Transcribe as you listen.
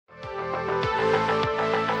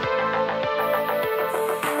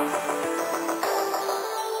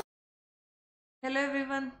Hello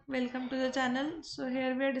everyone, welcome to the channel. So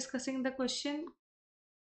here we are discussing the question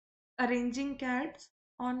arranging cats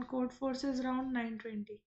on Codeforces round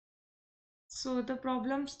 920. So the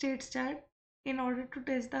problem states that in order to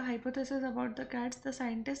test the hypothesis about the cats, the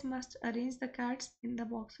scientists must arrange the cats in the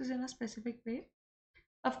boxes in a specific way.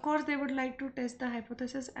 Of course, they would like to test the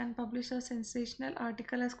hypothesis and publish a sensational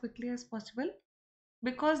article as quickly as possible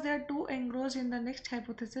because they are too engrossed in the next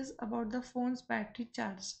hypothesis about the phone's battery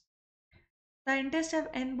charge. Scientists have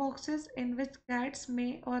n boxes in which cats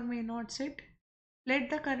may or may not sit.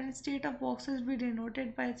 Let the current state of boxes be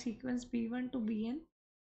denoted by sequence B1 to Bn.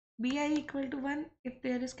 Bi equal to 1 if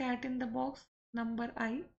there is cat in the box number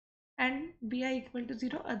I and Bi equal to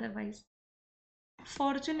 0 otherwise.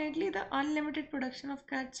 Fortunately, the unlimited production of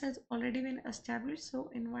cats has already been established,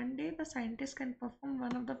 so in one day the scientist can perform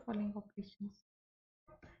one of the following operations.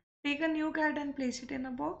 Take a new cat and place it in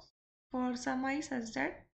a box for some I such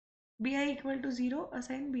that Bi equal to 0,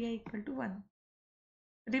 assign Bi equal to 1.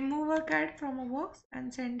 Remove a cat from a box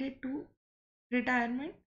and send it to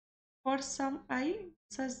retirement for some I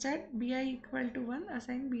such that Bi equal to 1,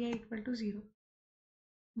 assign Bi equal to 0.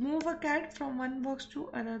 Move a cat from one box to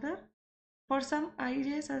another for some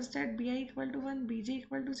ij such that Bi equal to 1, Bj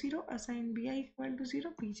equal to 0, assign Bi equal to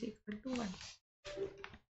 0, Bj equal to 1.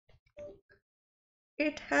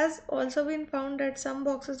 It has also been found that some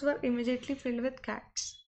boxes were immediately filled with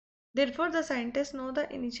cats. Therefore, the scientists know the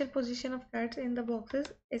initial position of cats in the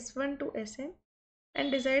boxes S1 to Sn and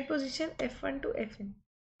desired position F1 to Fn.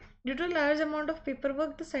 Due to large amount of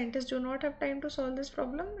paperwork, the scientists do not have time to solve this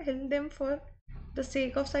problem. Help them for the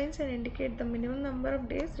sake of science and indicate the minimum number of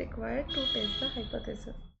days required to test the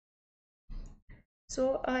hypothesis.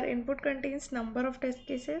 So our input contains number of test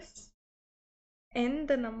cases, n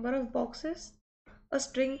the number of boxes, a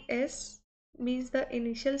string s means the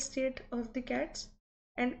initial state of the cats,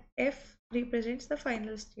 and f represents the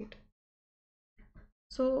final state.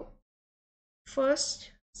 So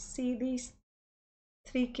first see these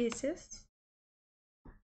three cases.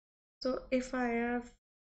 So if I have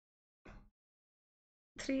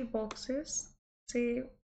three boxes, say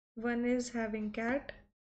one is having cat,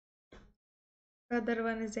 other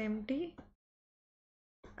one is empty,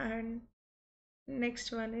 and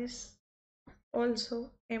next one is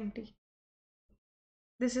also empty.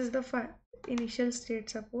 This is the initial state,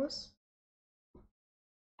 suppose,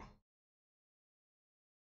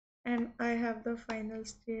 and I have the final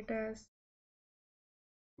state as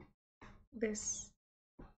this.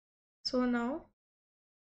 So now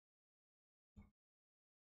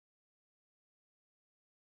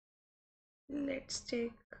let's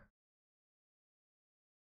take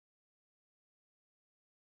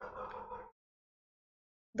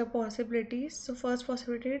the possibilities. So first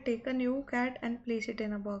possibility, take a new cat and place it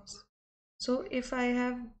in a box. So if I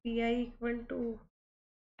have Bi equal to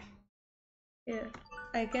here,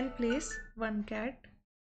 I can place one cat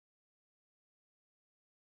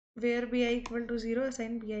where Bi equal to 0,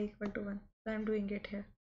 assign Bi equal to 1. So I am doing it here.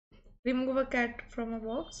 Remove a cat from a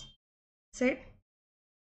box, set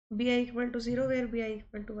Bi equal to 0 where Bi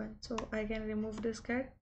equal to 1. So I can remove this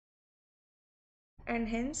cat and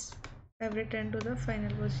hence I have returned to the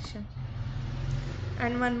final position.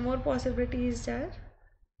 And one more possibility is that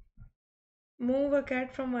move a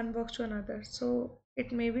cat from one box to another. So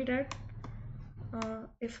it may be that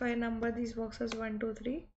if I number these boxes 1, 2,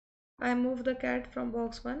 3, I move the cat from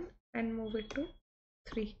box 1 and move it to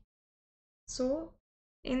 3. So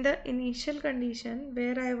in the initial condition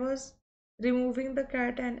where I was removing the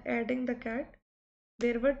cat and adding the cat,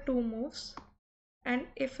 there were two moves, and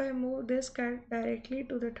if I move this cat directly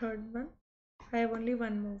to the third one, I have only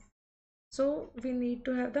one move. So we need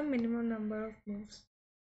to have the minimum number of moves.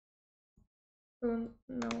 So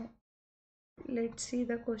now let's see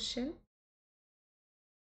the question.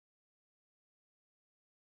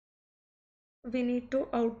 We need to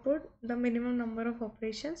output the minimum number of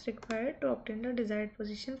operations required to obtain the desired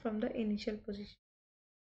position from the initial position,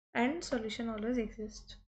 and solution always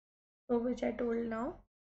exists. So which I told now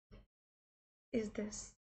is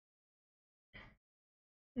this.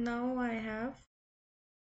 Now I have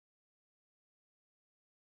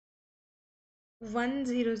 1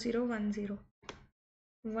 0 0 1 0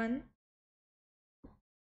 1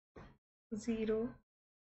 0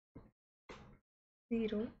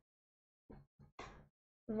 0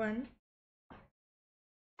 1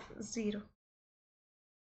 0.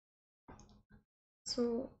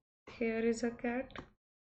 So here is a cat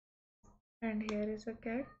and here is a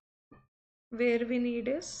cat. Where we need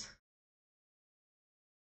is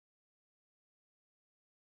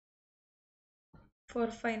for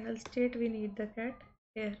final state we need the cat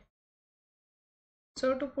here.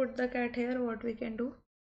 So to put the cat here, what we can do,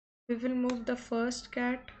 we will move the first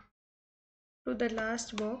cat to the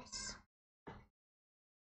last box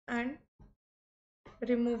and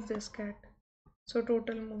remove this cat. So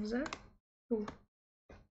total moves are 2.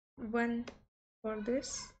 One for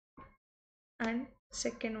this and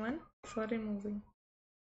second one for removing.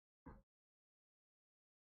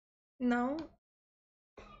 Now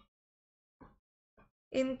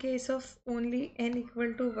in case of only n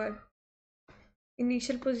equal to 1,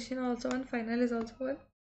 initial position also 1, final is also 1,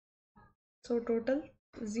 so total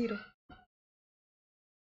 0.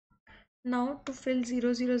 Now to fill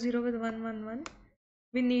 0 0 0 with 1 1 1,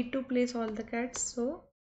 we need to place all the cats, so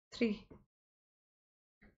 3.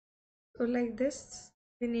 So like this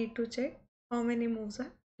we need to check how many moves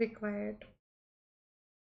are required.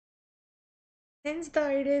 Hence the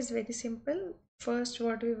idea is very simple. First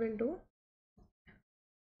what we will do,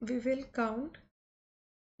 we will count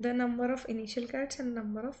the number of initial cats and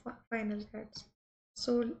number of final cats.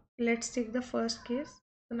 So let's take the first case.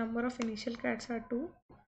 The number of initial cats are 2,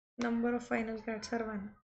 number of final cats are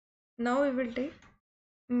 1. Now we will take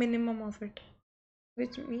minimum of it,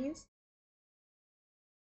 which means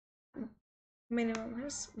minimum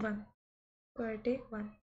is 1. So I take 1.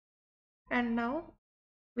 And now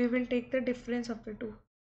we will take the difference of the two.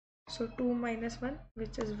 So 2 minus 1,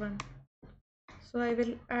 which is 1. So I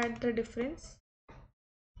will add the difference.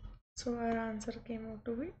 So our answer came out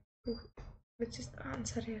to be 2, which is the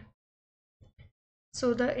answer here.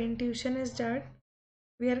 So the intuition is that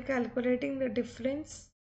we are calculating the difference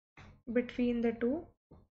between the two.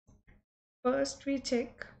 First we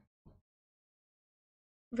check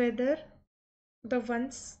whether the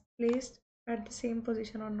ones placed at the same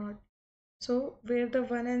position or not. So where the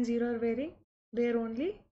 1 and 0 are varying, there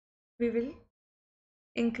only we will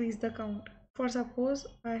increase the count. For suppose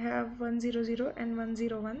I have 100 and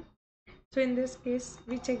 101. So in this case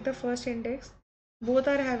we check the first index, both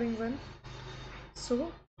are having 1, so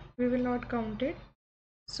we will not count it.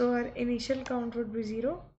 So our initial count would be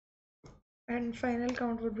 0 and final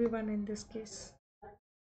count would be 1 in this case.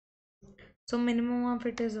 So minimum of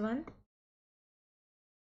it is 1,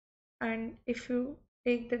 and if you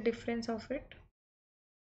take the difference of it,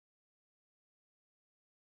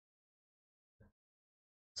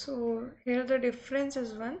 so here the difference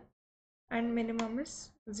is 1 and minimum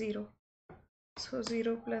is 0. So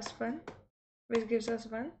 0 plus 1, which gives us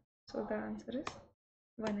 1. So the answer is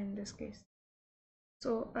 1 in this case.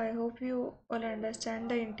 So I hope you all understand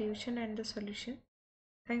the intuition and the solution.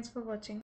 Thanks for watching.